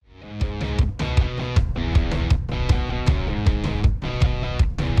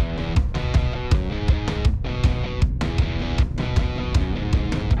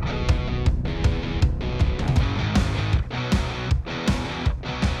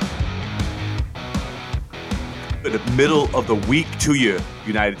Good middle of the week to you,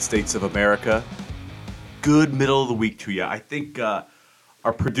 United States of America. Good middle of the week to you. I think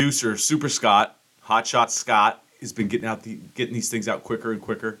our producer, Super Scott, Hotshot Scott, has been getting these things out quicker and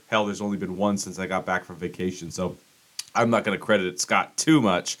quicker. Hell, there's only been one since I got back from vacation, so I'm not going to credit Scott too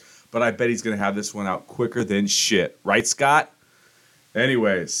much, but I bet he's going to have this one out quicker than shit. Right, Scott?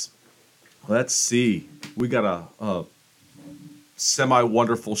 Anyways, let's see. We got a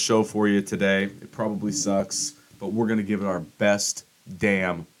semi-wonderful show for you today. It probably sucks, but we're going to give it our best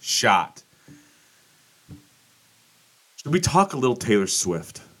damn shot. Should we talk a little Taylor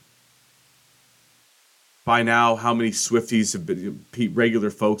Swift? By now, how many Swifties have been, regular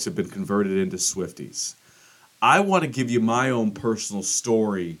folks have been converted into Swifties? I want to give you my own personal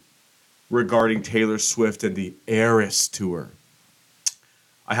story regarding Taylor Swift and the Eras Tour.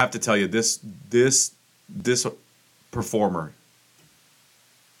 I have to tell you, this performer,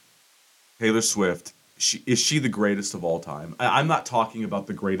 Taylor Swift, is she the greatest of all time? I'm not talking about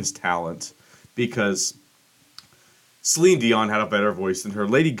the greatest talent, because Celine Dion had a better voice than her.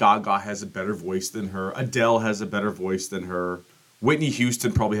 Lady Gaga has a better voice than her. Adele has a better voice than her. Whitney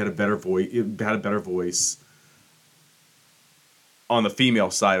Houston probably had a better voice on the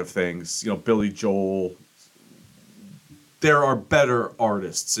female side of things. You know, Billy Joel. There are better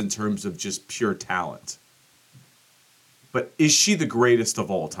artists in terms of just pure talent. But is she the greatest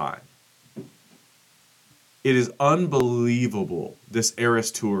of all time? It is unbelievable, this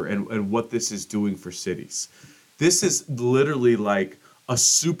Eras Tour and what this is doing for cities. This is literally like a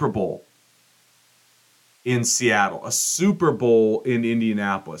Super Bowl in Seattle, a Super Bowl in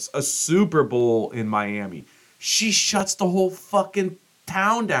Indianapolis, a Super Bowl in Miami. She shuts the whole fucking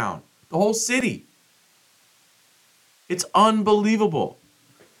town down, the whole city. It's unbelievable.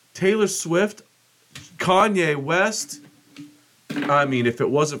 Taylor Swift, Kanye West. I mean, if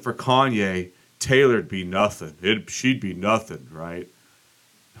it wasn't for Kanye, Taylor'd be nothing. She'd be nothing, right?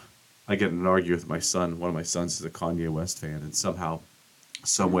 I get in an argument with my son. One of my sons is a Kanye West fan, and somehow,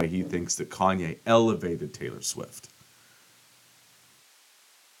 some way, he thinks that Kanye elevated Taylor Swift.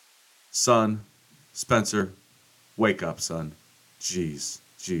 Son, Spencer, wake up, son. Jeez,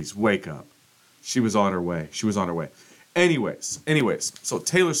 wake up. She was on her way. Anyways, so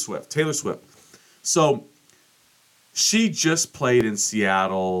Taylor Swift. So she just played in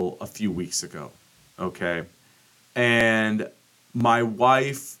Seattle a few weeks ago, okay? And my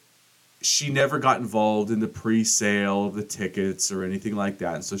wife, she never got involved in the pre-sale of the tickets or anything like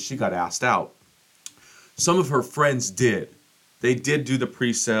that, and so she got asked out. Some of her friends did. They did do the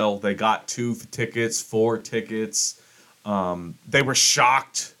pre-sale. They got 4 tickets. They were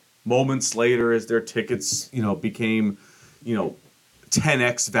shocked moments later as their tickets, became,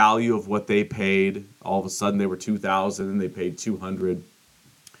 10x value of what they paid. All of a sudden they were $2,000 and they paid $200.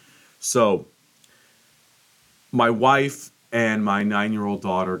 So my wife and my 9-year-old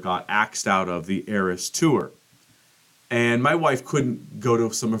daughter got axed out of the Eras Tour. And my wife couldn't go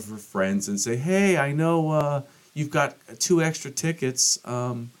to some of her friends and say, hey, I know you've got 2 extra tickets.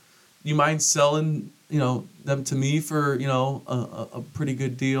 You mind selling, them to me for, a pretty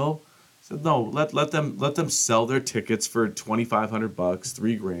good deal? I said, no, let them sell their tickets for $2,500,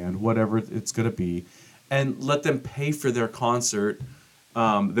 $3,000, whatever it's going to be, and let them pay for their concert.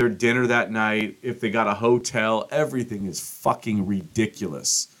 Their dinner that night, if they got a hotel, everything is fucking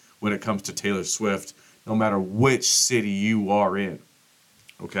ridiculous when it comes to Taylor Swift, no matter which city you are in.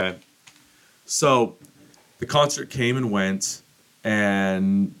 Okay? So the concert came and went,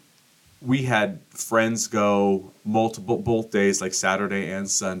 and we had friends go both days, like Saturday and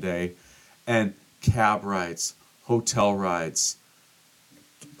Sunday, and cab rides, hotel rides.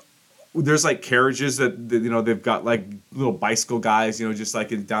 There's like carriages that they've got like little bicycle guys, just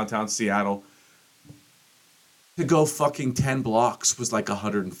like in downtown Seattle. To go fucking 10 blocks was like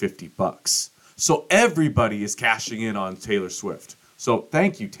 $150. So everybody is cashing in on Taylor Swift. So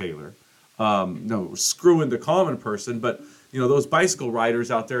thank you, Taylor. No, screwing the common person, but those bicycle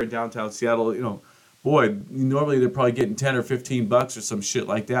riders out there in downtown Seattle, boy, normally they're probably getting $10 or $15 or some shit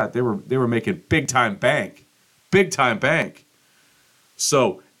like that. They were making big time bank.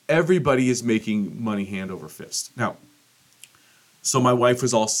 So everybody is making money hand over fist. Now, so my wife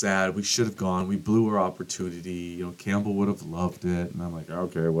was all sad. We should have gone. We blew our opportunity. Campbell would have loved it. And I'm like,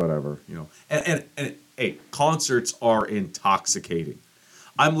 okay, whatever. And hey, concerts are intoxicating.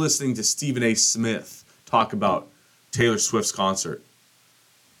 I'm listening to Stephen A. Smith talk about Taylor Swift's concert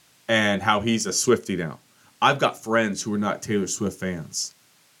and how he's a Swiftie now. I've got friends who are not Taylor Swift fans.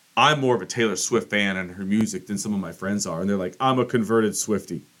 I'm more of a Taylor Swift fan and her music than some of my friends are. And they're like, I'm a converted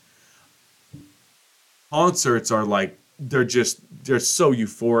Swiftie. Concerts are like, they're so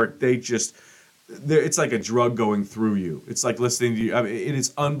euphoric. it's like a drug going through you. It's like listening to you. I mean, it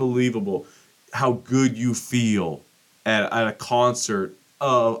is unbelievable how good you feel at a concert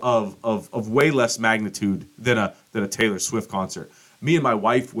of way less magnitude than a Taylor Swift concert. Me and my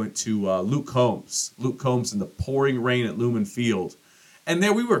wife went to Luke Combs in the pouring rain at Lumen Field, and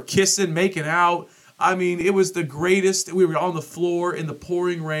there we were kissing, making out. I mean, it was the greatest. We were on the floor in the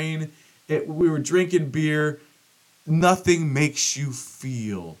pouring rain. We were drinking beer. Nothing makes you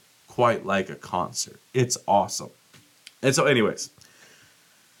feel quite like a concert. It's awesome. And so, anyways,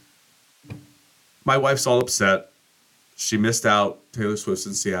 my wife's all upset. She missed out. Taylor Swift's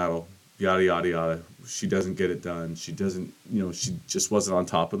in Seattle. Yada, yada, yada. She doesn't get it done. She doesn't, she just wasn't on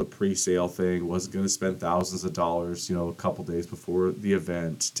top of the pre-sale thing. Wasn't going to spend thousands of dollars, a couple days before the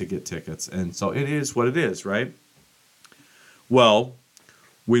event to get tickets. And so it is what it is, right? Well,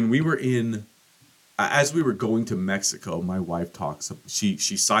 when we were as we were going to Mexico, my wife she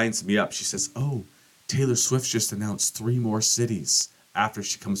signs me up. She says, "Oh, Taylor Swift just announced 3 more cities after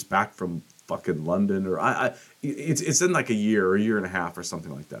she comes back from fucking London," or it's in like a year and a half or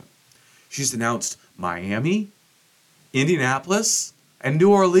something like that. She's announced Miami, Indianapolis, and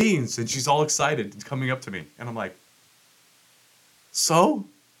New Orleans, and she's all excited. It's coming up to me, and I'm like, "So,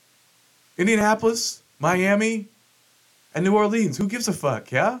 Indianapolis, Miami, and New Orleans, who gives a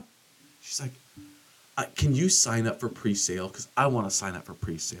fuck, yeah?" She's like, "Can you sign up for pre-sale? Because I want to sign up for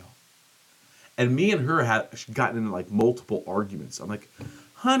pre-sale." And me and her had gotten into like multiple arguments. I'm like,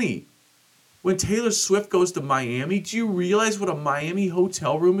 "Honey, when Taylor Swift goes to Miami, do you realize what a Miami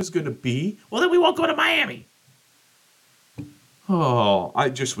hotel room is going to be?" "Well, then we won't go to Miami." Oh, I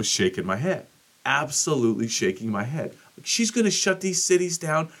just was shaking my head. Absolutely shaking my head. She's going to shut these cities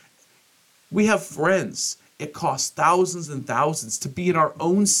down. We have friends. It costs thousands and thousands to be in our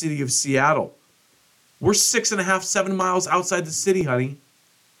own city of Seattle. We're 6.5, 7 miles outside the city, honey.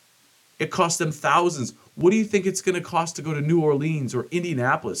 It costs them thousands. What do you think it's going to cost to go to New Orleans or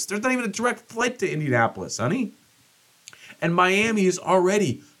Indianapolis? There's not even a direct flight to Indianapolis, honey. And Miami is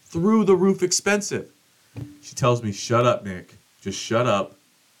already through the roof expensive. She tells me, "Shut up, Nick. Just shut up.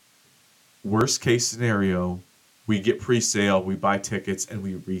 Worst case scenario, we get pre-sale, we buy tickets, and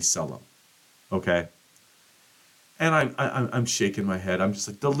we resell them." Okay? And I'm shaking my head. I'm just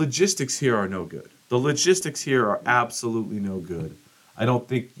like, the logistics here are no good. The logistics here are absolutely no good. I don't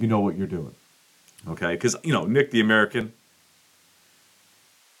think you know what you're doing. Okay? Because, Nick the American,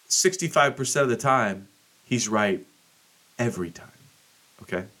 65% of the time, he's right every time.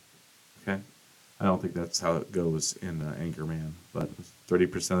 Okay? Okay? I don't think that's how it goes in Anchorman. But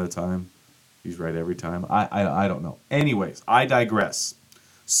 30% of the time, he's right every time. I don't know. Anyways, I digress.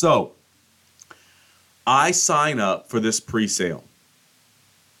 So, I sign up for this pre-sale.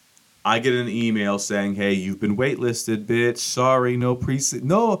 I get an email saying, "Hey, you've been waitlisted, bitch. Sorry, no pre-sale.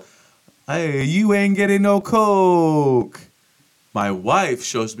 No, hey, you ain't getting no Coke." My wife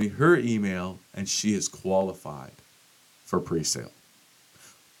shows me her email, and she is qualified for pre-sale.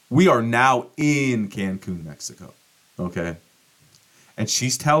 We are now in Cancun, Mexico, okay? And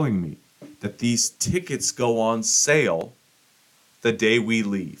she's telling me that these tickets go on sale the day we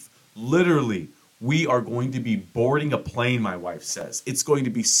leave. Literally, we are going to be boarding a plane, my wife says. It's going to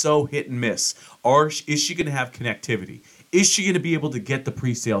be so hit and miss. Or is she going to have connectivity? Is she going to be able to get the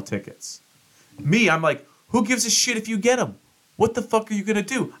pre-sale tickets? Me, I'm like, who gives a shit if you get them? What the fuck are you going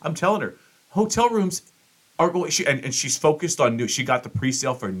to do? I'm telling her, hotel rooms are going, and she's focused on she got the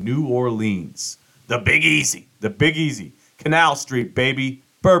pre-sale for New Orleans. The Big Easy. Canal Street, baby.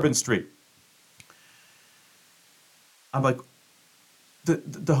 Bourbon Street. I'm like,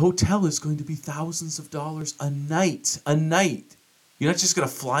 the hotel is going to be thousands of dollars a night. You're not just going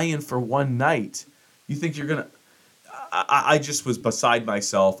to fly in for one night. You think you're going to... I just was beside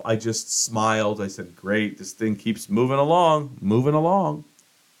myself. I just smiled. I said, "Great, this thing keeps moving along.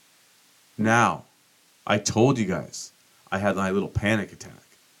 Now, I told you guys, I had my little panic attack.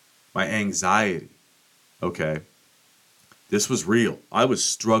 My anxiety. Okay? This was real. I was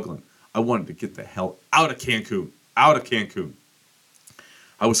struggling. I wanted to get the hell out of Cancun. I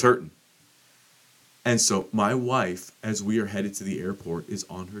was hurting. And so my wife, as we are headed to the airport, is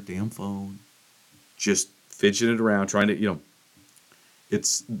on her damn phone, just fidgeting around, trying to,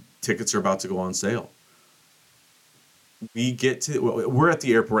 tickets are about to go on sale. We're at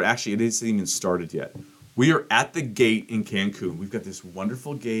the airport. Actually, it isn't even started yet. We are at the gate in Cancun. We've got this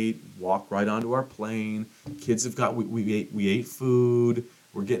wonderful gate, walk right onto our plane. Kids have got, we ate food.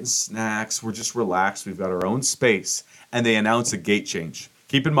 We're getting snacks. We're just relaxed. We've got our own space. And they announce a gate change.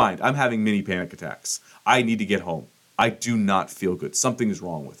 Keep in mind, I'm having mini panic attacks. I need to get home. I do not feel good. Something is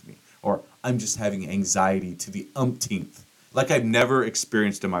wrong with me. Or I'm just having anxiety to the umpteenth, like I've never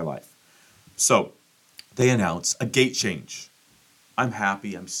experienced in my life. So they announce a gate change. I'm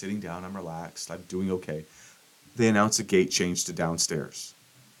happy. I'm sitting down. I'm relaxed. I'm doing okay. They announce a gate change to downstairs.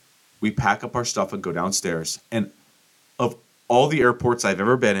 We pack up our stuff and go downstairs. And of all the airports I've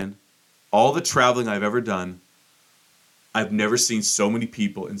ever been in, all the traveling I've ever done, I've never seen so many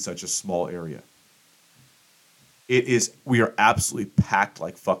people in such a small area. We are absolutely packed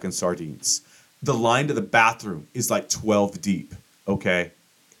like fucking sardines. The line to the bathroom is like 12 deep, okay?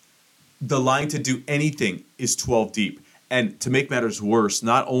 The line to do anything is 12 deep. And to make matters worse,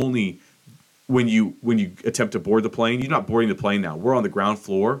 not only when you attempt to board the plane, you're not boarding the plane now. We're on the ground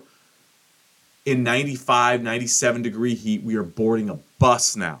floor. In 95, 97 degree heat, we are boarding a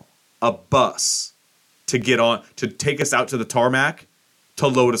bus now. A bus to get on, to take us out to the tarmac, to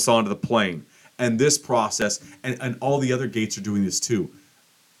load us onto the plane. And this process, and all the other gates are doing this too.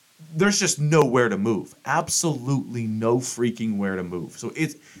 There's just nowhere to move. Absolutely no freaking where to move. So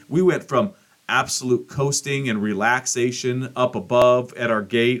we went from absolute coasting and relaxation up above at our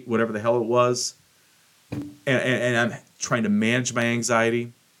gate, whatever the hell it was, and I'm trying to manage my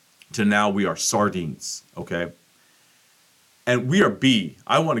anxiety, to now we are sardines, okay? And we are B.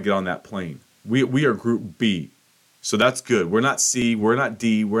 I want to get on that plane. We are group B. So that's good. We're not C, we're not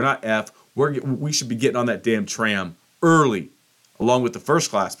D, we're not F. We should be getting on that damn tram early, along with the first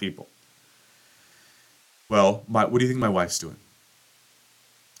class people. Well, what do you think my wife's doing?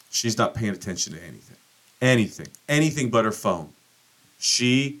 She's not paying attention to anything. Anything but her phone.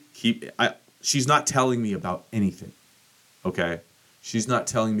 She's not telling me about anything. Okay? She's not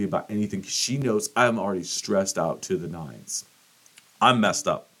telling me about anything because she knows I'm already stressed out to the nines. I'm messed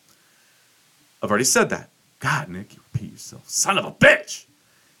up. I've already said that. God, Nick, you repeat yourself. Son of a bitch!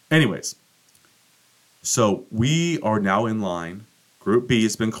 Anyways, so we are now in line. Group B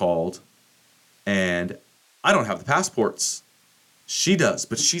has been called. And I don't have the passports. She does,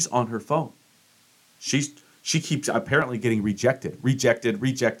 but she's on her phone. She keeps apparently getting rejected.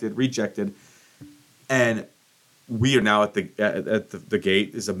 And we are now at the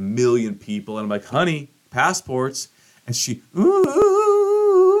gate. There's a million people. And I'm like, honey, passports. And she's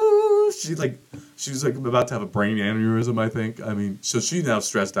like about to have a brain aneurysm, I think. I mean, so she's now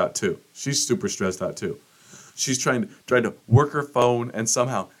stressed out too. She's super stressed out too. She's trying to work her phone and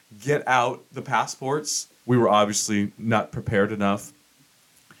somehow get out the passports. We were obviously not prepared enough.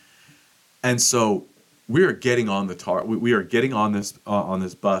 And so we are getting on we are getting on this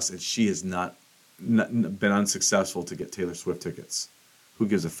bus, and she has not been unsuccessful to get Taylor Swift tickets. Who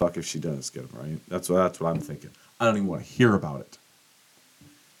gives a fuck if she does get them, right? That's what I'm thinking. I don't even want to hear about it.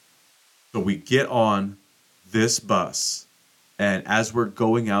 So we get on this bus, and as we're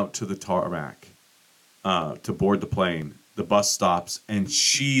going out to the tarmac to board the plane, the bus stops, and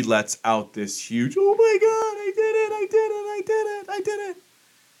she lets out this huge, oh my God, I did it.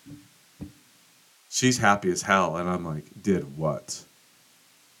 She's happy as hell, and I'm like, did what?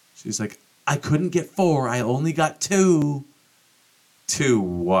 She's like, I couldn't get 4, I only got 2. 2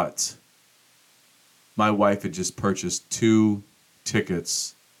 what? My wife had just purchased 2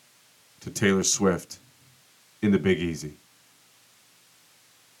 tickets to Taylor Swift in the Big Easy.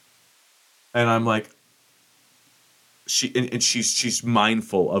 And I'm like, she's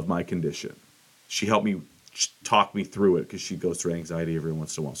mindful of my condition. She helped me talk me through it because she goes through anxiety every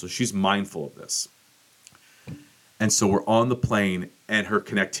once in a while. So she's mindful of this. And so we're on the plane, and her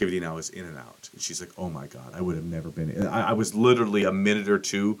connectivity now is in and out. And she's like, oh my God, I would have never been. I was literally a minute or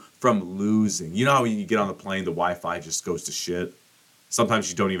two from losing. You know how when you get on the plane, the Wi-Fi just goes to shit?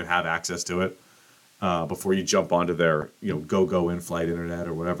 Sometimes you don't even have access to it before you jump onto their go in-flight internet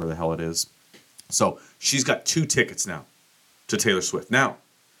or whatever the hell it is. So she's got 2 tickets now to Taylor Swift. Now,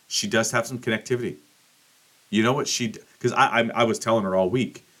 she does have some connectivity. You know what because I was telling her all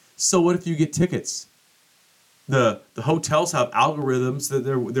week, so what if you get tickets? The hotels have algorithms that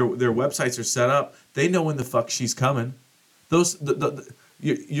their websites are set up. They know when the fuck she's coming.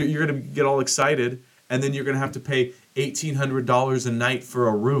 You're gonna get all excited, and then you're gonna have to pay $1,800 a night for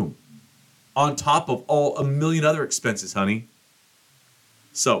a room, on top of a million other expenses, honey.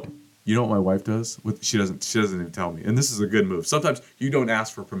 So you know what my wife does? She doesn't even tell me, and this is a good move. Sometimes you don't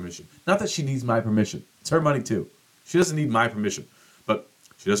ask for permission. Not that she needs my permission. It's her money too. She doesn't need my permission, but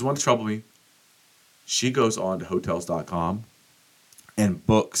she doesn't want to trouble me. She goes on to Hotels.com and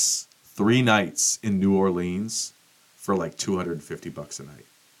books 3 nights in New Orleans for like $250 a night.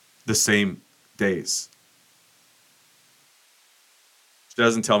 The same days. She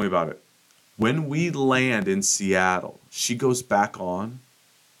doesn't tell me about it. When we land in Seattle, she goes back on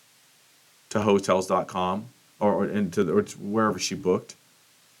to Hotels.com or wherever she booked,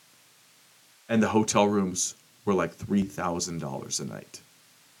 and the hotel rooms were like $3,000 a night.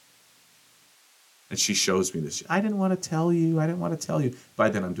 And she shows me this. I didn't want to tell you. I didn't want to tell you. By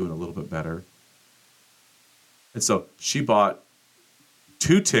then, I'm doing a little bit better. And so she bought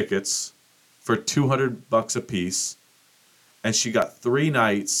 2 tickets for $200 a piece, and she got 3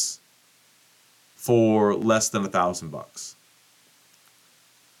 nights for less than $1,000.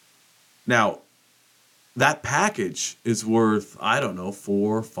 Now, that package is worth, I don't know,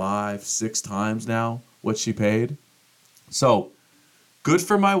 4, 5, 6 times now what she paid. So, good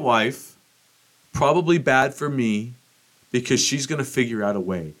for my wife, probably bad for me, because she's going to figure out a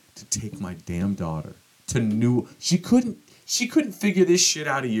way to take my damn daughter to new. She couldn't figure this shit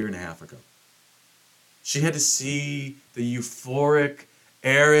out a year and a half ago. She had to see the euphoric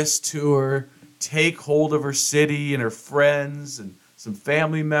Eras tour take hold of her city and her friends and some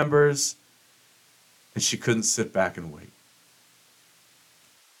family members, and she couldn't sit back and wait.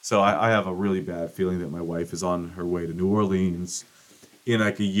 So I have a really bad feeling that my wife is on her way to New Orleans in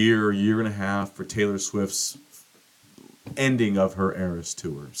like a year and a half for Taylor Swift's ending of her Eras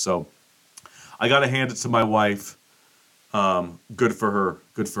tour. So I got to hand it to my wife. Good for her.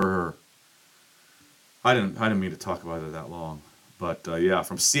 Good for her. I didn't mean to talk about it that long. But yeah,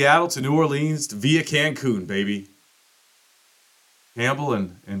 from Seattle to New Orleans to via Cancun, baby. Campbell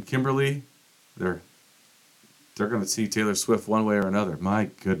and Kimberly, they're going to see Taylor Swift one way or another. My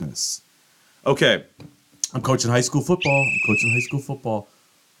goodness. Okay, I'm coaching high school football.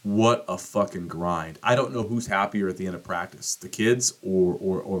 What a fucking grind. I don't know who's happier at the end of practice, the kids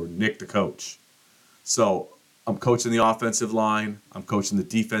or Nick, the coach. So I'm coaching the offensive line. I'm coaching the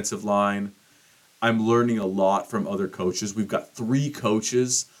defensive line. I'm learning a lot from other coaches. We've got 3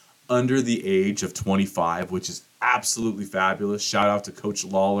 coaches under the age of 25, which is absolutely fabulous. Shout out to Coach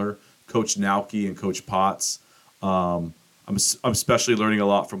Lawler, Coach Nauke, and Coach Potts. I'm especially learning a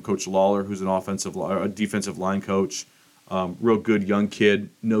lot from Coach Lawler, who's a defensive line coach. Real good young kid,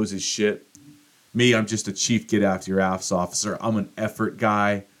 knows his shit. Me, I'm just a chief get after your ass officer. I'm an effort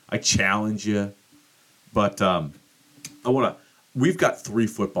guy. I challenge you. But we've got 3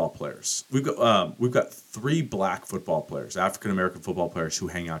 football players. We've got 3 black football players, African American football players who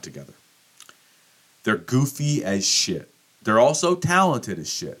hang out together. They're goofy as shit. They're also talented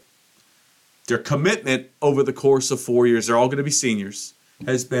as shit. Their commitment over the course of 4 years, they're all going to be seniors,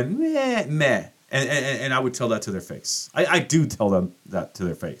 has been meh. And I would tell that to their face. I do tell them that to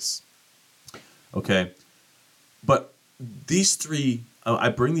their face. Okay? But these 3, I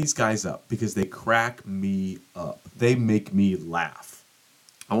bring these guys up because they crack me up. They make me laugh.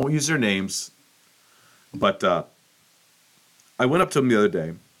 I won't use their names, but I went up to them the other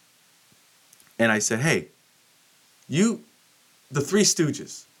day, and I said, hey, the Three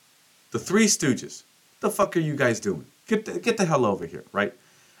Stooges, the fuck are you guys doing? Get the hell over here, right?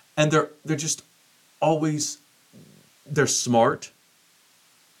 And they're just always, they're smart,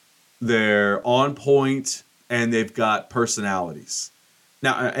 they're on point, and they've got personalities.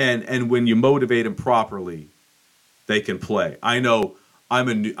 Now, and when you motivate them properly, they can play. I know I'm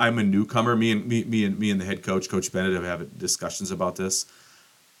a newcomer. Me and the head coach, Coach Bennett, have had discussions about this.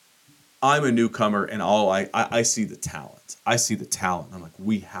 I'm a newcomer, and I see the talent. I see the talent. I'm like,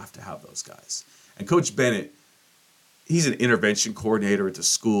 we have to have those guys. And Coach Bennett, he's an intervention coordinator at the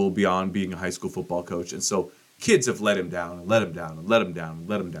school beyond being a high school football coach. And so kids have let him down and let him down and let him down and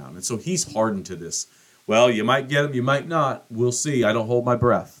let him down. And so he's hardened to this. Well, you might get him, you might not. We'll see. I don't hold my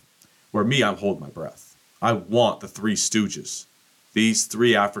breath. Where me, I'm holding my breath. I want the Three Stooges. These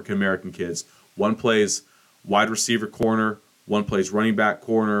 3 African-American kids. One plays wide receiver corner. One plays running back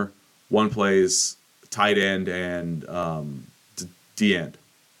corner. One plays tight end and D-end.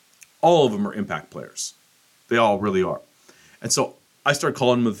 All of them are impact players. They all really are. And so I started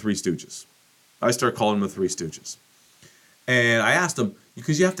calling them the Three Stooges. And I asked them,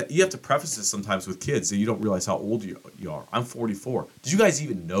 because you have to preface this sometimes with kids that you don't realize how old you are. I'm 44. Did you guys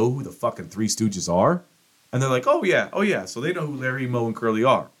even know who the fucking Three Stooges are? And they're like, oh yeah. So they know who Larry, Moe, and Curly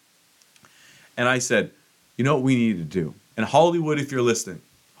are. And I said, you know what we need to do? And Hollywood, if you're listening,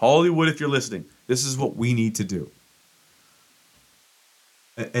 this is what we need to do.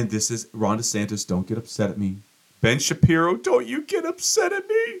 And this is Ron DeSantis, don't get upset at me. Ben Shapiro, don't you get upset at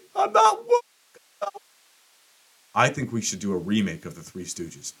me. I'm not. I think we should do a remake of the Three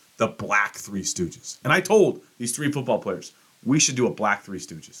Stooges, the Black Three Stooges. And I told these 3 football players, we should do a Black Three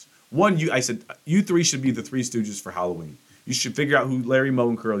Stooges. I said, you 3 should be the Three Stooges for Halloween. You should figure out who Larry, Moe,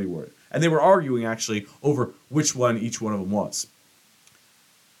 and Curly were. And they were arguing, actually, over which one each one of them was.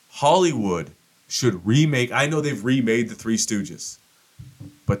 Hollywood should remake. I know they've remade the Three Stooges,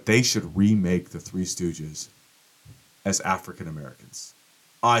 but they should remake the Three Stooges as African Americans.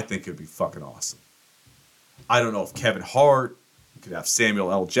 I think it'd be fucking awesome. I don't know if Kevin Hart, You could have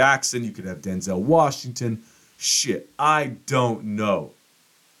Samuel L. Jackson. You could have Denzel Washington. Shit, I don't know.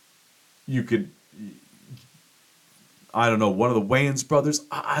 You could, I don't know, one of the Wayans brothers.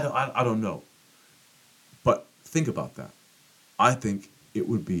 I don't know. But think about that. I think it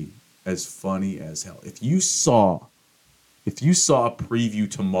would be as funny as hell. If you saw a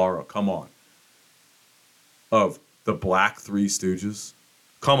preview tomorrow, come on, of the Black Three Stooges,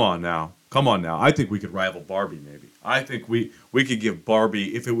 come on now. I think we could rival Barbie, maybe. I think we could give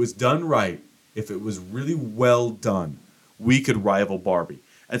Barbie, if it was done right, if it was really well done, we could rival Barbie.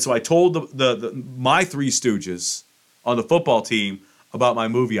 And so I told my Three Stooges on the football team about my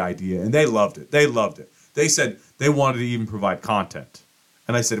movie idea, and they loved it. They said they wanted to even provide content.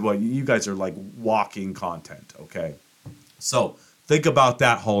 And I said, well, you guys are like walking content, okay? So think about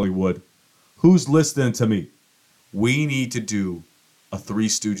that, Hollywood. Who's listening to me? We need to do a Three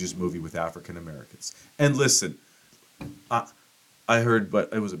Stooges movie with African Americans. And listen, I heard,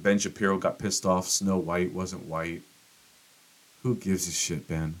 but it was Ben Shapiro got pissed off Snow White wasn't white. Who gives a shit,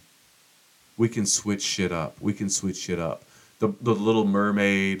 Ben? We can switch shit up. The Little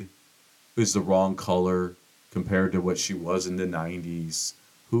Mermaid is the wrong color compared to what she was in the 90s.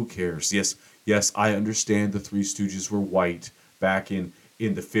 Who cares? Yes, I understand the Three Stooges were white back in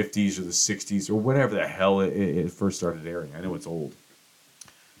the 50s or the 60s or whatever the hell it first started airing. I know it's old.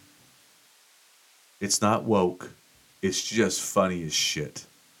 It's not woke. It's just funny as shit.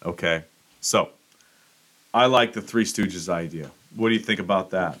 Okay? So, I like the Three Stooges idea. What do you think about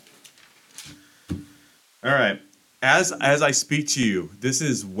that? All right. As I speak to you, this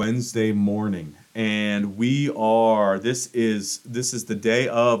is Wednesday morning, and this is the day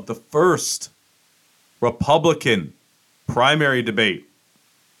of the first Republican primary debate.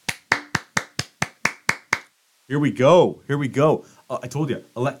 Here we go. I told you,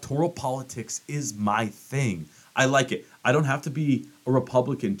 electoral politics is my thing. I like it. I don't have to be a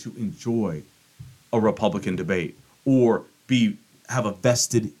Republican to enjoy a Republican debate or have a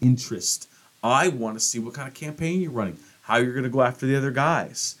vested interest. I want to see what kind of campaign you're running, how you're going to go after the other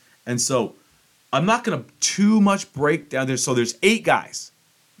guys. And so I'm not going to too much break down there. So there's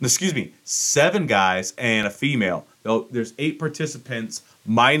 7 guys and a female. There's 8 participants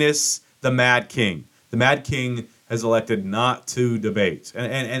minus the Mad King. The Mad King has elected not to debate.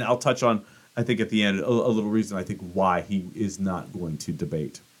 And I'll touch on, I think at the end, a little reason I think why he is not going to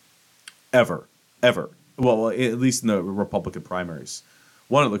debate. Ever. Well, at least in the Republican primaries.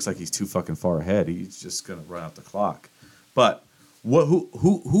 One, it looks like he's too fucking far ahead. He's just going to run out the clock. But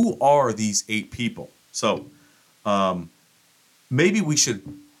who are these 8 people? So maybe we should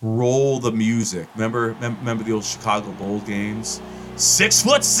roll the music. Remember the old Chicago Bulls games?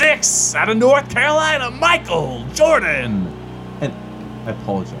 6'6" out of North Carolina, Michael Jordan. And I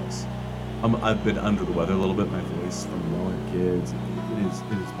apologize. I've been under the weather a little bit. My voice from yelling at kids. It is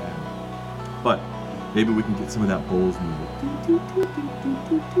bad. But maybe we can get some of that Bulls music.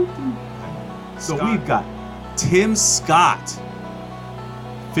 So we've got Tim Scott,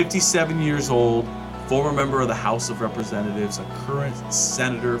 57 years old, former member of the House of Representatives, a current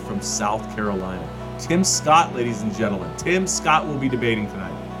senator from South Carolina. Tim Scott, ladies and gentlemen. Tim Scott will be debating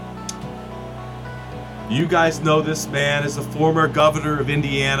tonight. You guys know this man as the former governor of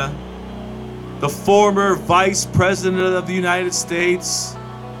Indiana, the former vice president of the United States,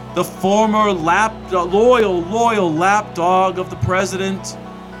 the former loyal lapdog of the president,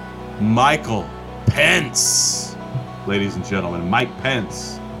 Michael Pence. Ladies and gentlemen, Mike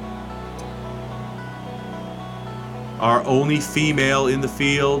Pence. Our only female in the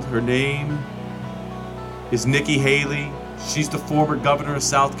field, her name is Nikki Haley. She's the former governor of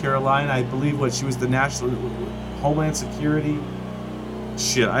South Carolina. I believe she was the National Homeland Security.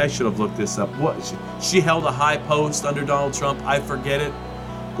 Shit, I should have looked this up. She held a high post under Donald Trump. I forget it.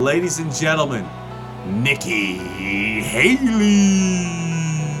 Ladies and gentlemen, Nikki Haley.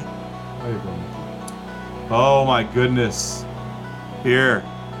 Oh my goodness. Here,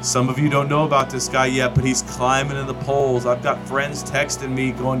 some of you don't know about this guy yet, but he's climbing in the polls. I've got friends texting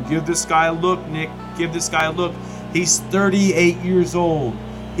me going, give this guy a look, Nick. Give this guy a look. He's 38 years old.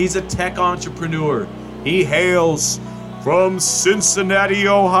 He's a tech entrepreneur. He hails from Cincinnati,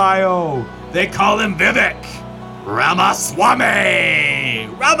 Ohio. They call him Vivek Ramaswamy.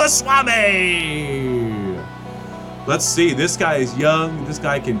 Let's see. This guy is young. This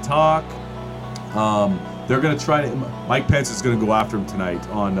guy can talk. They're going to try to... Mike Pence is going to go after him tonight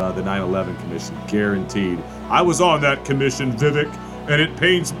on the 9/11 commission. Guaranteed. I was on that commission, Vivek, and it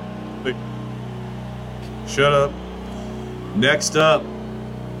pains me. Shut up. Next up,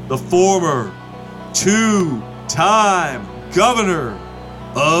 the former 2-time governor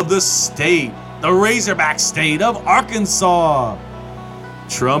of the state, the Razorback state of Arkansas,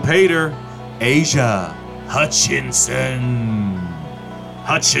 Trump hater, Asia Hutchinson.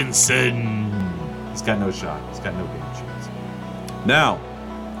 He's got no shot. He's got no damn chance. Now,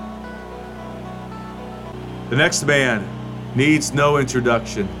 the next man needs no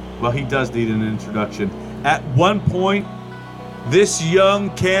introduction. Well, he does need an introduction. At one point, this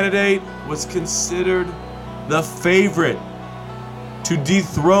young candidate was considered the favorite to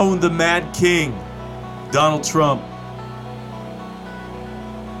dethrone the Mad King, Donald Trump.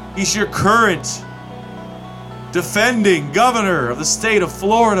 He's your current defending governor of the state of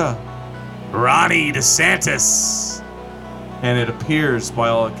Florida, Ronnie DeSantis. And it appears, by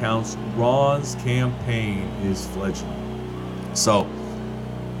all accounts, Ron's campaign is fledgling. So,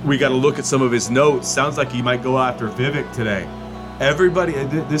 we got to look at some of his notes. Sounds like he might go after Vivek today. Everybody,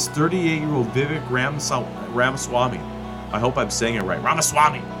 this 38-year-old Vivek Ramaswamy, I hope I'm saying it right,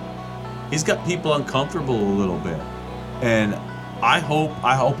 Ramaswamy, he's got people uncomfortable a little bit. And I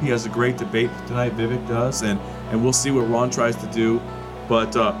hope he has a great debate tonight, Vivek does, and we'll see what Ron tries to do.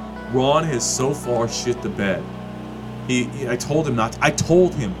 But Ron has so far shit the bed. I told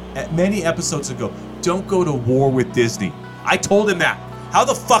him at many episodes ago, don't go to war with Disney. I told him that. How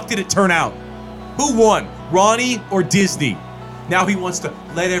the fuck did it turn out? Who won, Ronnie or Disney? Now he wants to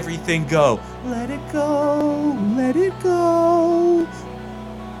let everything go. Let it go. Let it go.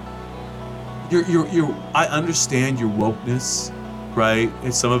 I understand your wokeness, right?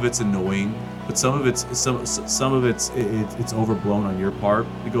 And some of it's annoying, but some of it's overblown on your part.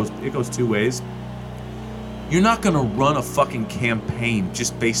 It goes two ways. You're not gonna run a fucking campaign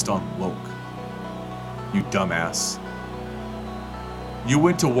just based on woke. You dumbass. You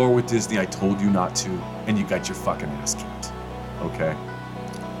went to war with Disney, I told you not to, and you got your fucking ass kicked. Okay?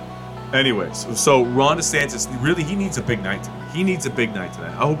 Anyways, so Ron DeSantis, really, he needs a big night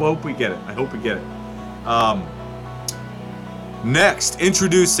tonight. I hope we get it. Next,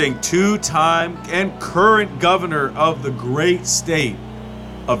 introducing two-time and current governor of the great state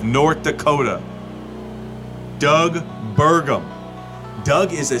of North Dakota, Doug Burgum.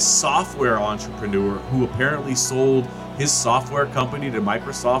 Doug is a software entrepreneur who apparently sold his software company to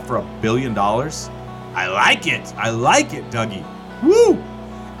Microsoft for $1 billion. I like it, Dougie. Woo!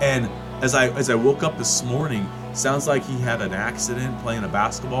 And as I woke up this morning, sounds like he had an accident playing a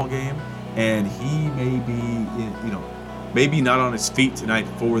basketball game, and he may be, maybe not on his feet tonight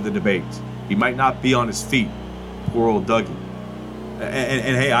for the debate. He might not be on his feet. Poor old Dougie.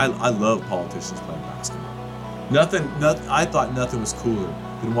 And hey, I love politicians playing basketball. I thought nothing was cooler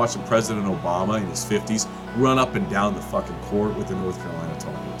than watching President Obama in his 50s run up and down the fucking court with the North Carolina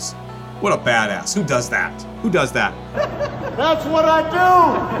Tar Heels. What a badass. Who does that? That's what I do!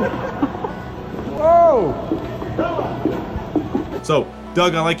 Whoa! So,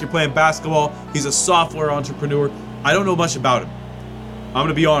 Doug, I like you're playing basketball. He's a software entrepreneur. I don't know much about him. I'm going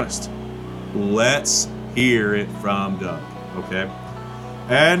to be honest. Let's hear it from Doug, okay?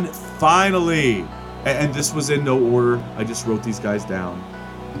 And finally, and this was in no order. I just wrote these guys down.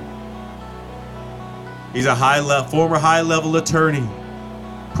 He's a former high-level attorney,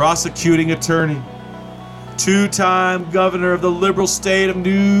 prosecuting attorney, two-time governor of the liberal state of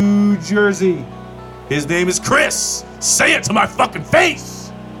New Jersey. His name is Chris. Say it to my fucking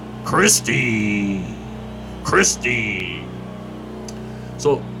face. Christie.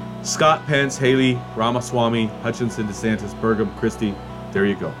 So, Scott, Pence, Haley, Ramaswamy, Hutchinson, DeSantis, Burgum, Christie. There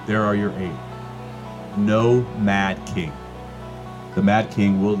you go. There are your 8. No Mad King. The Mad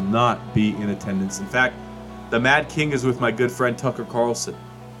King will not be in attendance. In fact, the Mad King is with my good friend Tucker Carlson.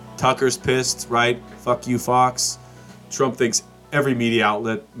 Tucker's pissed, right? Fuck you, Fox. Trump thinks every media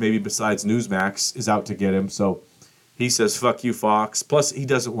outlet, maybe besides Newsmax, is out to get him. So he says, fuck you, Fox. Plus, he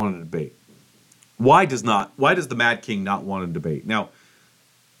doesn't want a debate. Why does the Mad King not want a debate? Now,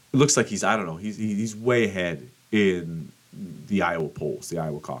 it looks like he's way ahead in the Iowa polls, the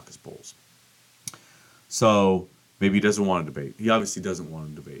Iowa caucus polls. So maybe he doesn't want a debate. He obviously doesn't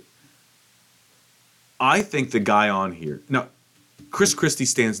want a debate. I think the guy on here, now, Chris Christie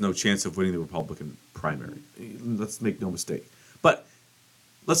stands no chance of winning the Republican primary. Let's make no mistake. But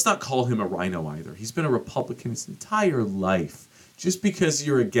let's not call him a rhino either. He's been a Republican his entire life. Just because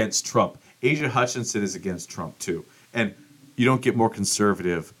you're against Trump, Asia Hutchinson is against Trump too. And you don't get more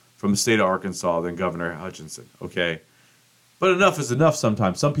conservative from the state of Arkansas than Governor Hutchinson, okay? But enough is enough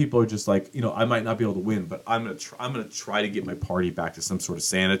sometimes. Some people are just like, I might not be able to win, but I'm gonna try to get my party back to some sort of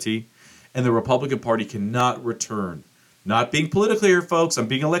sanity. And the Republican Party cannot return. Not being politically here, folks. I'm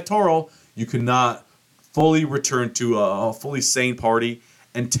being electoral. You cannot fully return to a fully sane party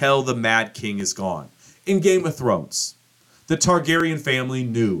until the Mad King is gone. In Game of Thrones, the Targaryen family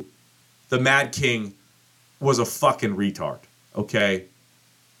knew the Mad King was a fucking retard, okay?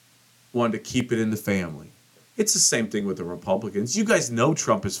 wanted to keep it in the family. It's the same thing with the Republicans. You guys know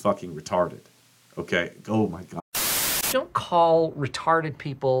Trump is fucking retarded. Okay? Oh my God. Don't call retarded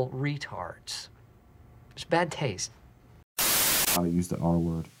people retards. It's bad taste. I use the R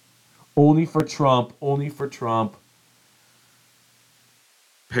word. Only for Trump. Only for Trump.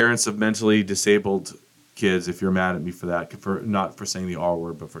 Parents of mentally disabled kids, if you're mad at me for that, not for saying the R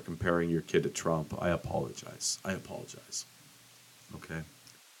word, but for comparing your kid to Trump, I apologize. I apologize. Okay?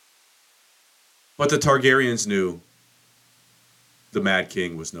 But the Targaryens knew the Mad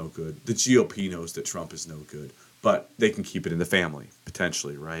King was no good. The GOP knows that Trump is no good. But they can keep it in the family,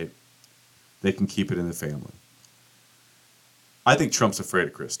 potentially, right? They can keep it in the family. I think Trump's afraid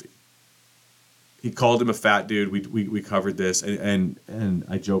of Christie. He called him a fat dude. We covered this, and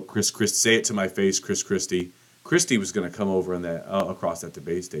I joked, Chris, say it to my face, Chris Christie. Christie was going to come over on that across that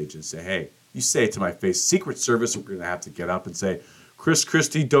debate stage and say, hey, you say it to my face. Secret Service were going to have to get up and say, Chris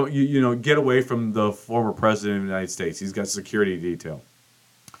Christie, don't get away from the former president of the United States. He's got security detail.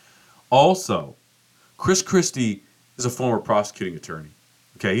 Also, Chris Christie is a former prosecuting attorney.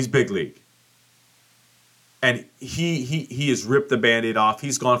 Okay, he's big league. And he has ripped the Band-Aid off.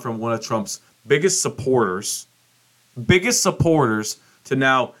 He's gone from one of Trump's biggest supporters to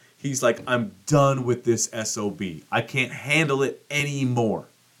now he's like, I'm done with this SOB. I can't handle it anymore.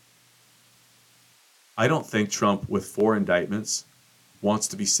 I don't think Trump, with 4 indictments, wants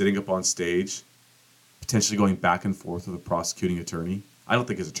to be sitting up on stage, potentially going back and forth with a prosecuting attorney. I don't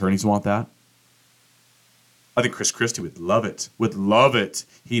think his attorneys want that. I think Chris Christie would love it.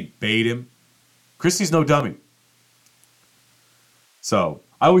 He'd bait him. Christie's no dummy. So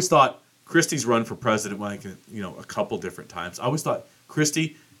I always thought Christie's run for president a couple different times. I always thought,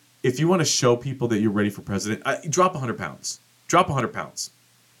 Christie, if you want to show people that you're ready for president, drop 100 pounds. Drop 100 pounds.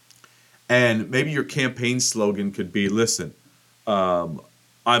 And maybe your campaign slogan could be, listen,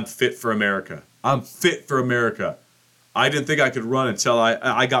 I'm fit for America. I'm fit for America. I didn't think I could run until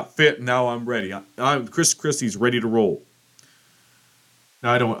I got fit, and now I'm ready. Chris Christie's ready to roll.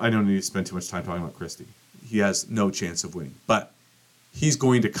 Now, I don't need to spend too much time talking about Christie. He has no chance of winning. But he's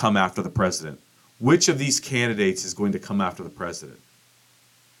going to come after the president. Which of these candidates is going to come after the president?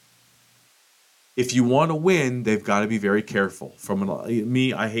 If you want to win, they've got to be very careful.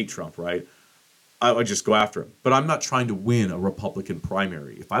 Me, I hate Trump, right? I would just go after him. But I'm not trying to win a Republican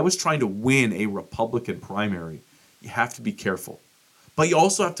primary. If I was trying to win a Republican primary, you have to be careful. But you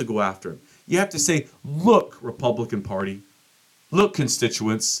also have to go after him. You have to say, look, Republican Party, look,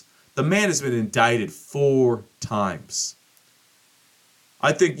 constituents, the man has been indicted 4 times.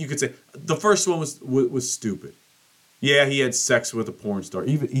 I think you could say the first one was stupid. Yeah, he had sex with a porn star.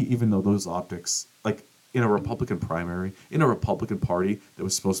 Even though those optics, like in a Republican primary, in a Republican Party that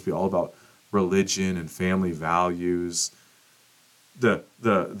was supposed to be all about religion and family values, the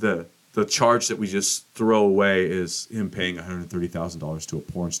charge that we just throw away is him paying $130,000 to a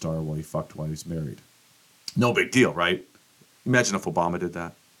porn star while he fucked while he was married. No big deal, right? Imagine if Obama did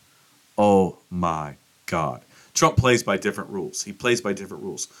that. Oh my God. Trump plays by different rules. He plays by different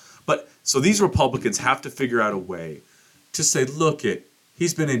rules. But so these Republicans have to figure out a way to say, look,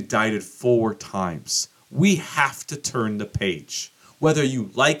 he's been indicted 4 times. We have to turn the page. Whether you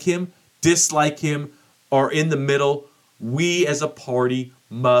like him, dislike him, or in the middle, we as a party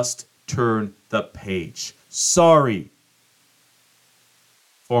must turn the page. Sorry,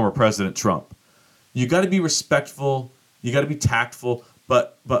 former President Trump. You got to be respectful. You got to be tactful.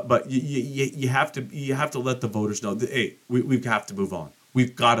 But you have to let the voters know that, hey, we have to move on.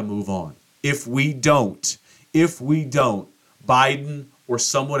 We've got to move on. If we don't, Biden or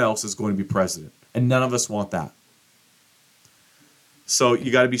someone else is going to be president, and none of us want that. So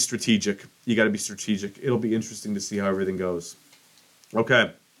you got to be strategic. It'll be interesting to see how everything goes.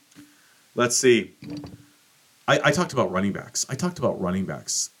 Okay, let's see. I talked about running backs.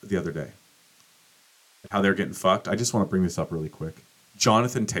 The other day. How they're getting fucked. I just want to bring this up really quick.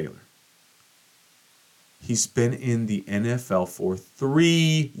 Jonathan Taylor. He's been in the NFL for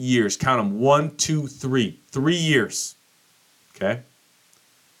 3 years. Count them. 1, 2, 3. 3 years. Okay?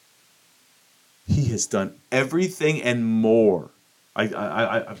 He has done everything and more. I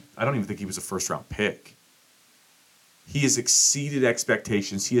don't even think he was a first-round pick. He has exceeded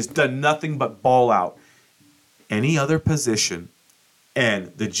expectations. He has done nothing but ball out. Any other position, and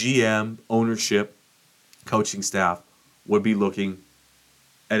the GM, ownership, coaching staff would be looking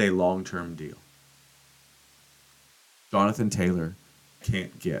at a long-term deal. Jonathan Taylor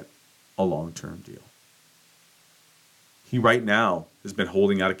can't get a long-term deal. He right now has been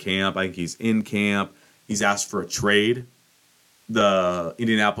holding out of camp. I think he's in camp. He's asked for a trade. The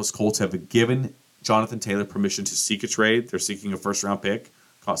Indianapolis Colts have given Jonathan Taylor permission to seek a trade. They're seeking a first-round pick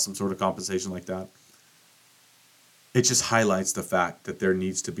some sort of compensation like that. It just highlights the fact that there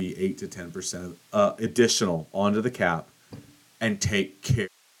needs to be 8 to 10% additional onto the cap and take care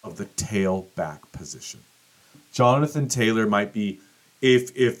of the tailback position. Jonathan Taylor might be,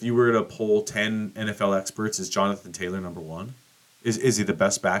 if you were to poll 10 NFL experts, is Jonathan Taylor number one? Is he the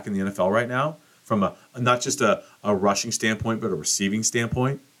best back in the NFL right now? From a not just a rushing standpoint, but a receiving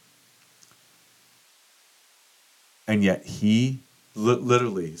standpoint? And yet he,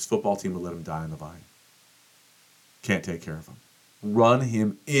 literally, his football team will let him die on the vine. Can't take care of him. Run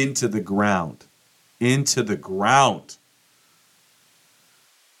him into the ground. Into the ground.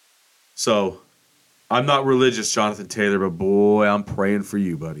 So, I'm not religious, Jonathan Taylor, but boy, I'm praying for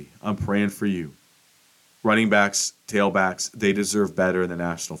you, buddy. I'm praying for you. Running backs, tailbacks, they deserve better in the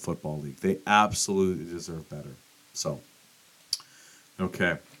National Football League. They absolutely deserve better. So,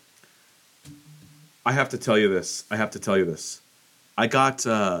 okay. I have to tell you this. I got the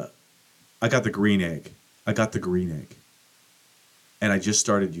green egg. And I just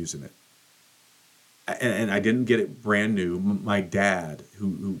started using it. And I didn't get it brand new. My dad,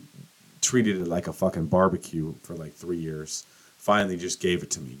 who treated it like a fucking barbecue for like 3 years, finally just gave it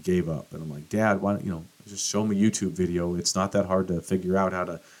to me, gave up. And I'm like, Dad, why don't just show me a YouTube video? It's not that hard to figure out how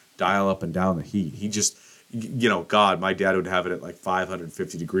to dial up and down the heat. He just, God, my dad would have it at like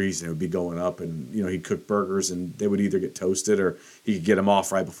 550 degrees and it would be going up, and, he'd cook burgers and they would either get toasted or he could get them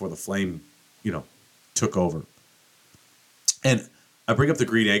off right before the flame, took over. And I bring up the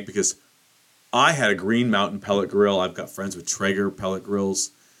green egg because I had a Green Mountain pellet grill. I've got friends with Traeger pellet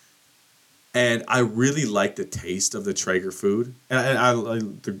grills. And I really like the taste of the Traeger food.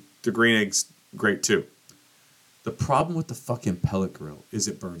 And the green egg's great too. The problem with the fucking pellet grill is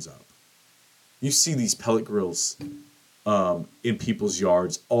it burns up. You see these pellet grills in people's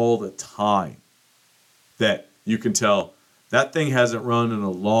yards all the time that you can tell that thing hasn't run in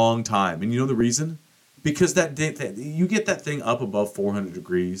a long time. And you know the reason? Because you get that thing up above 400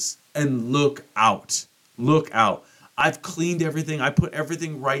 degrees and look out. I've cleaned everything. I put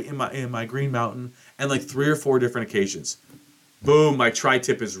everything right in my Green Mountain, and like 3 or 4 different occasions, boom, my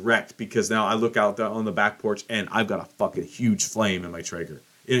tri-tip is wrecked because now I look out on the back porch and I've got a fucking huge flame in my Traeger,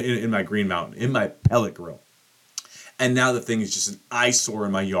 in my Green Mountain, in my pellet grill. And now the thing is just an eyesore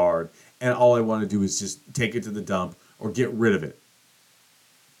in my yard, and all I want to do is just take it to the dump or get rid of it.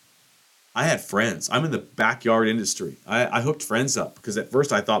 I had friends. I'm in the backyard industry. I hooked friends up because at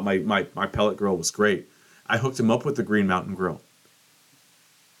first I thought my pellet grill was great. I hooked him up with the Green Mountain Grill.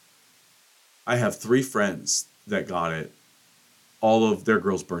 I have 3 friends that got it. All of their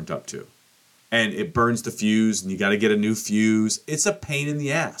grills burnt up too. And it burns the fuse, and you got to get a new fuse. It's a pain in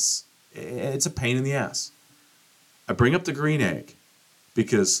the ass. I bring up the green egg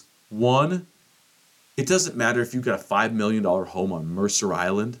because, one, it doesn't matter if you've got a $5 million home on Mercer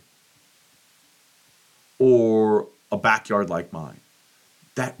Island or a backyard like mine.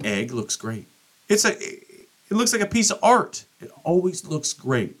 That egg looks great. It looks like a piece of art. It always looks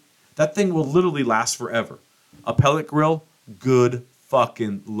great. That thing will literally last forever. A pellet grill, good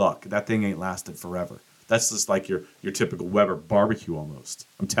fucking luck. That thing ain't lasted forever. That's just like your typical Weber barbecue almost.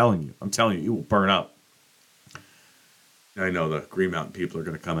 I'm telling you, it will burn up. I know the Green Mountain people are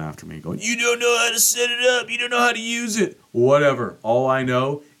going to come after me going, you don't know how to set it up. You don't know how to use it. Whatever. All I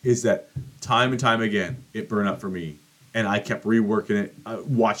know is that time and time again, it burned up for me. And I kept reworking it,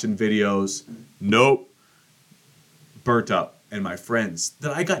 watching videos. Nope. Burnt up. And my friends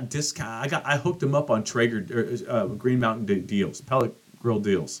that I got discount, I hooked them up on Traeger Green Mountain deals, pellet grill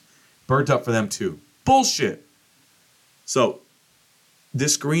deals. Burnt up for them too. Bullshit. So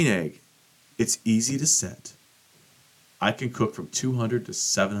this green egg, it's easy to set. I can cook from 200 to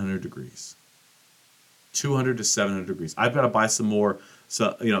 700 degrees. 200 to 700 degrees. I've got to buy some more,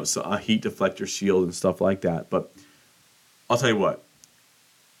 so a heat deflector shield and stuff like that. But I'll tell you what,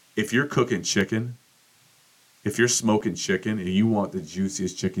 if you're cooking chicken, if you're smoking chicken and you want the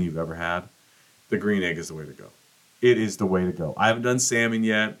juiciest chicken you've ever had, the green egg is the way to go. It is the way to go. I haven't done salmon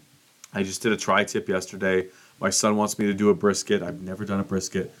yet. I just did a tri-tip yesterday. My son wants me to do a brisket. I've never done a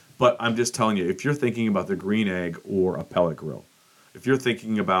brisket. But I'm just telling you, if you're thinking about the green egg or a pellet grill, if you're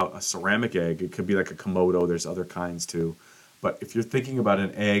thinking about a ceramic egg, it could be like a Komodo. There's other kinds too. But if you're thinking about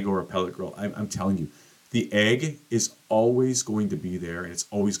an egg or a pellet grill, I'm telling you, the egg is always going to be there and it's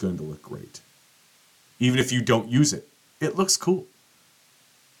always going to look great. Even if you don't use it, it looks cool.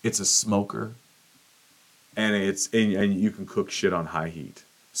 It's a smoker, and and you can cook shit on high heat.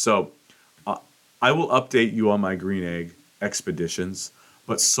 So I will update you on my green egg expeditions.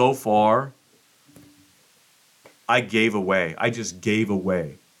 But so far, I just gave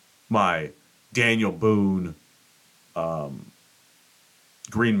away my Daniel Boone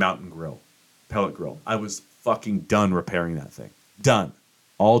Green Mountain Grill, pellet grill. I was fucking done repairing that thing. Done.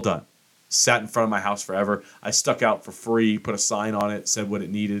 All done. Sat in front of my house forever. I stuck out for free, put a sign on it, said what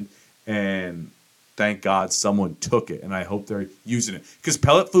it needed, and thank God someone took it, and I hope they're using it. Because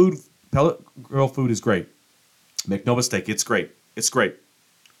pellet grill food is great. Make no mistake, it's great. It's great.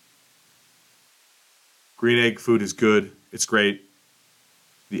 Green egg food is good. It's great.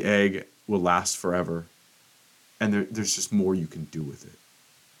 The egg will last forever. And there's just more you can do with it.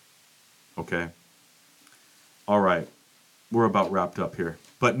 Okay? All right. We're about wrapped up here.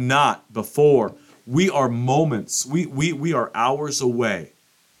 But not before. We are moments. We are hours away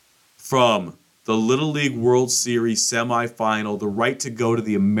from the Little League World Series semifinal, the right to go to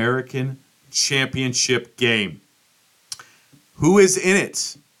the American Championship game. Who is in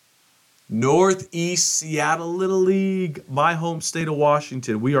it? Northeast Seattle Little League, my home state of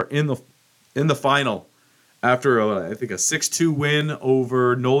Washington. We are in the final after I think a 6-2 win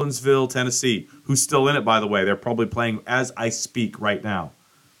over Nolensville, Tennessee, who's still in it, by the way. They're probably playing as I speak right now.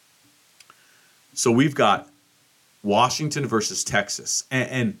 So we've got Washington versus Texas.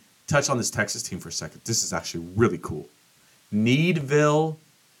 And touch on this Texas team for a second. This is actually really cool. Needville,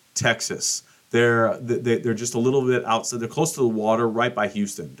 Texas. They're just a little bit outside. They're close to the water, right by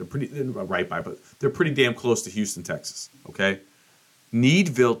Houston. They're pretty damn close to Houston, Texas. Okay,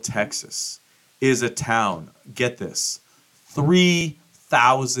 Needville, Texas, is a town. Get this,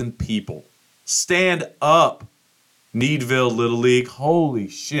 3,000 people. Stand up, Needville Little League. Holy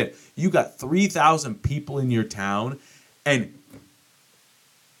shit, you got 3,000 people in your town, and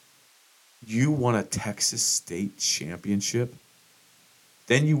you won a Texas State Championship.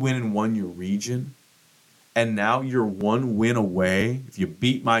 Then you win and won your region, and now you're one win away. If you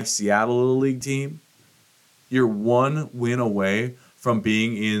beat my Seattle Little League team, you're one win away from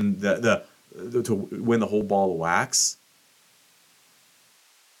being in the to win the whole ball of wax.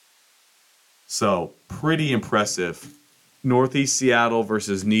 So pretty impressive. Northeast Seattle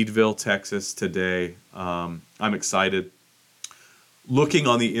versus Needville, Texas today. I'm excited. Looking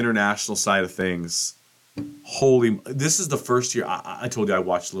on the international side of things. This is the first year, I told you I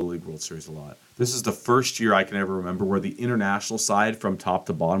watched Little League World Series a lot. This is the first year I can ever remember where the international side from top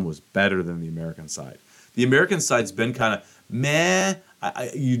to bottom was better than the American side. The American side's been kind of meh.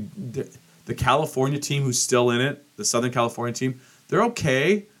 The California team who's still in it, the Southern California team, they're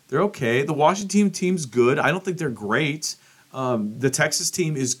okay. They're okay. The Washington team's good. I don't think they're great. The Texas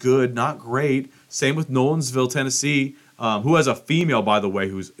team is good, not great. Same with Nolensville, Tennessee, who has a female, by the way,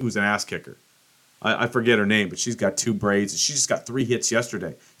 who's an ass kicker. I forget her name, but she's got 2 braids. She just got 3 hits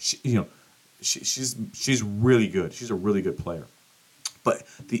yesterday. She's really good. She's a really good player. But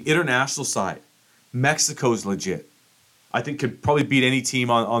the international side, Mexico's legit. I think could probably beat any team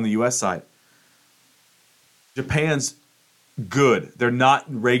on the U.S. side. Japan's good. They're not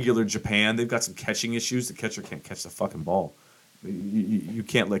regular Japan. They've got some catching issues. The catcher can't catch the fucking ball. You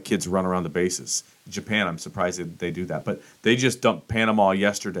can't let kids run around the bases. Japan, I'm surprised they do that. But they just dumped Panama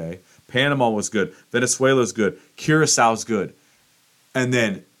yesterday. Panama was good. Venezuela's good. Curaçao's good. And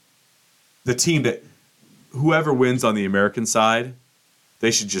then the team that whoever wins on the American side,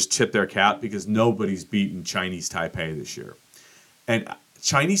 they should just tip their cap because nobody's beaten Chinese Taipei this year. And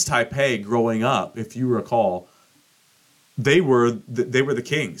Chinese Taipei growing up, if you recall, they were the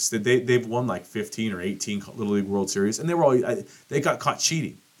kings. They've won like 15 or 18 Little League World Series, and they got caught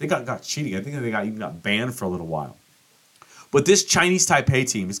cheating. They got cheating. I think they even got banned for a little while. But this Chinese Taipei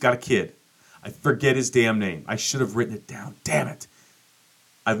team has got a kid. I forget his damn name. I should have written it down. Damn it.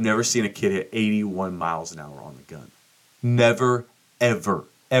 I've never seen a kid hit 81 miles an hour on the gun. Never, ever,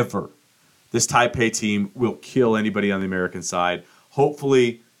 ever. This Taipei team will kill anybody on the American side.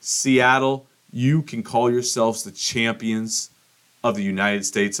 Hopefully, Seattle, you can call yourselves the champions of the United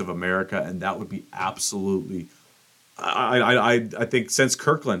States of America, and that would be absolutely. I think since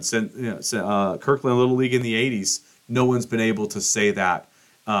Kirkland, Kirkland Little League in the '80s, no one's been able to say that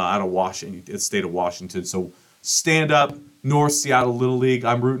out of Washington, the state of Washington. So stand up, North Seattle Little League.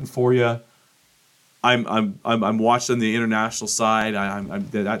 I'm rooting for you. I'm watching the international side.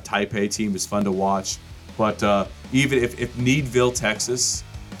 That Taipei team is fun to watch. But even if Needville, Texas,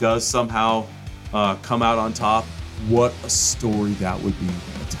 does somehow come out on top, what a story that would be.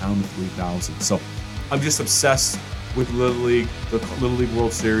 A town of 3,000. So I'm just obsessed with Little League, the Little League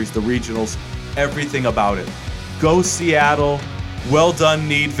World Series, the regionals, everything about it. Go Seattle. Well done,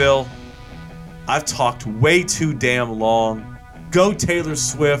 Needville. I've talked way too damn long. Go Taylor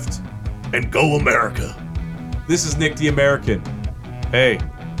Swift. And go America. This is Nick the American. Hey,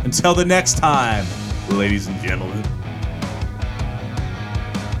 until the next time, ladies and gentlemen.